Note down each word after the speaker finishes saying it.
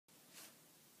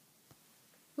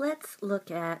Let's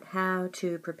look at how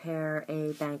to prepare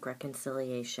a bank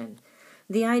reconciliation.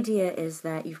 The idea is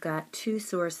that you've got two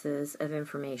sources of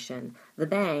information, the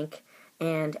bank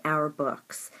and our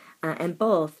books, and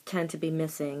both tend to be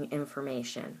missing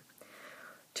information.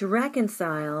 To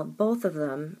reconcile both of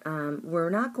them, we're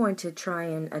not going to try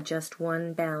and adjust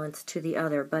one balance to the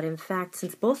other, but in fact,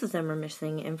 since both of them are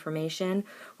missing information,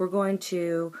 we're going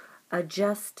to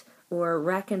adjust or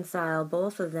reconcile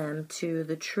both of them to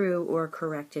the true or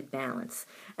corrected balance.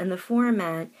 And the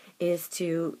format is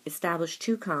to establish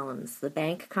two columns, the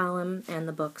bank column and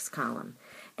the books column.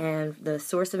 And the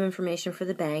source of information for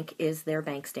the bank is their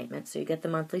bank statement. So you get the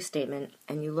monthly statement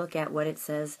and you look at what it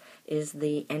says is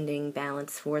the ending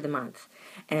balance for the month.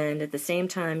 And at the same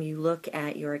time you look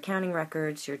at your accounting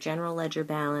records, your general ledger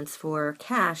balance for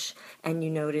cash, and you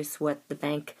notice what the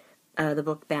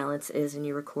book balance is, and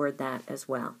you record that as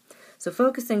well. So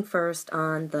focusing first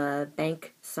on the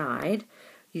bank side,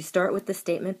 you start with the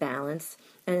statement balance,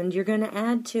 and you're going to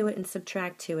add to it and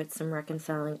subtract to it some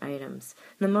reconciling items.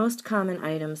 The most common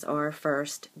items are,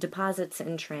 first, deposits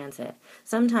in transit.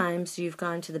 Sometimes you've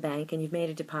gone to the bank and you've made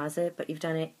a deposit, but you've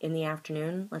done it in the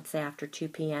afternoon, let's say after 2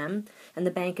 p.m., and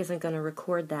the bank isn't going to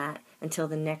record that until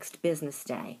the next business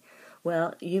day.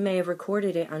 Well, you may have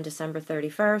recorded it on December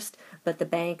 31st, but the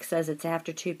bank says it's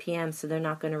after 2 p.m., so they're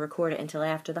not going to record it until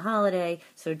after the holiday,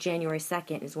 so January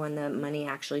 2nd is when the money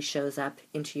actually shows up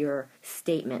into your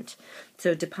statement.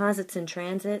 So deposits in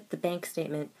transit, the bank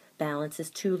statement balance is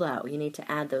too low. You need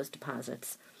to add those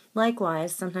deposits.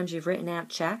 Likewise, sometimes you've written out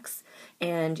checks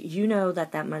and you know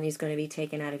that that money is going to be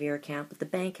taken out of your account, but the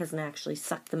bank hasn't actually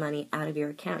sucked the money out of your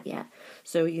account yet.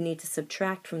 So you need to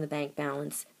subtract from the bank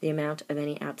balance the amount of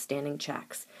any outstanding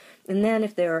checks. And then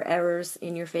if there are errors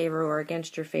in your favor or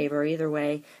against your favor, either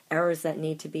way, errors that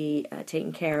need to be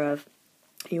taken care of,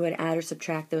 you would add or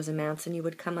subtract those amounts and you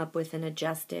would come up with an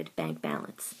adjusted bank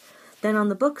balance. Then on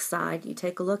the book side, you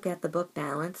take a look at the book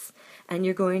balance and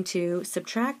you're going to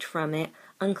subtract from it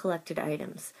uncollected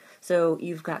items. So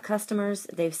you've got customers,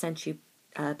 they've sent you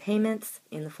payments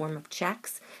in the form of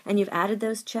checks, and you've added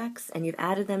those checks and you've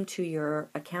added them to your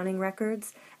accounting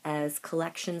records as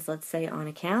collections, let's say, on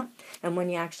account. And when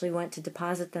you actually went to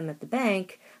deposit them at the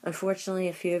bank, unfortunately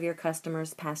a few of your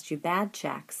customers passed you bad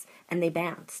checks and they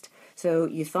bounced. So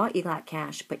you thought you got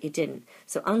cash, but you didn't.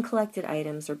 So uncollected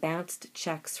items or bounced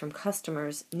checks from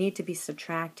customers need to be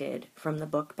subtracted from the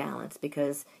book balance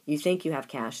because you think you have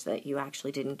cash that you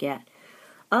actually didn't get.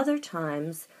 Other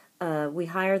times, we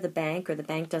hire the bank, or the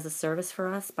bank does a service for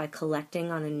us by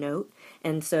collecting on a note,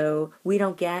 and so we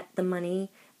don't get the money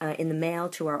in the mail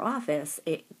to our office.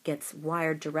 It gets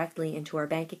wired directly into our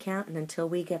bank account, and until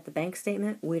we get the bank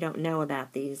statement, we don't know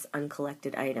about these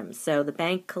uncollected items. So the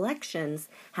bank collections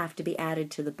have to be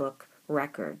added to the book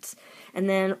records. And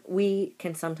then we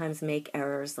can sometimes make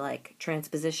errors like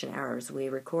transposition errors. We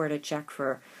record a check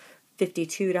for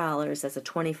 $52 as a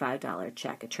 $25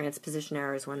 check. A transposition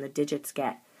error is when the digits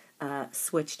get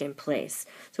switched in place.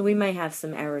 So we may have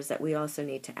some errors that we also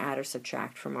need to add or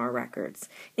subtract from our records.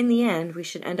 In the end, we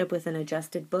should end up with an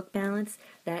adjusted book balance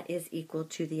that is equal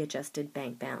to the adjusted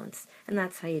bank balance. And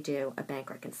that's how you do a bank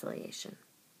reconciliation.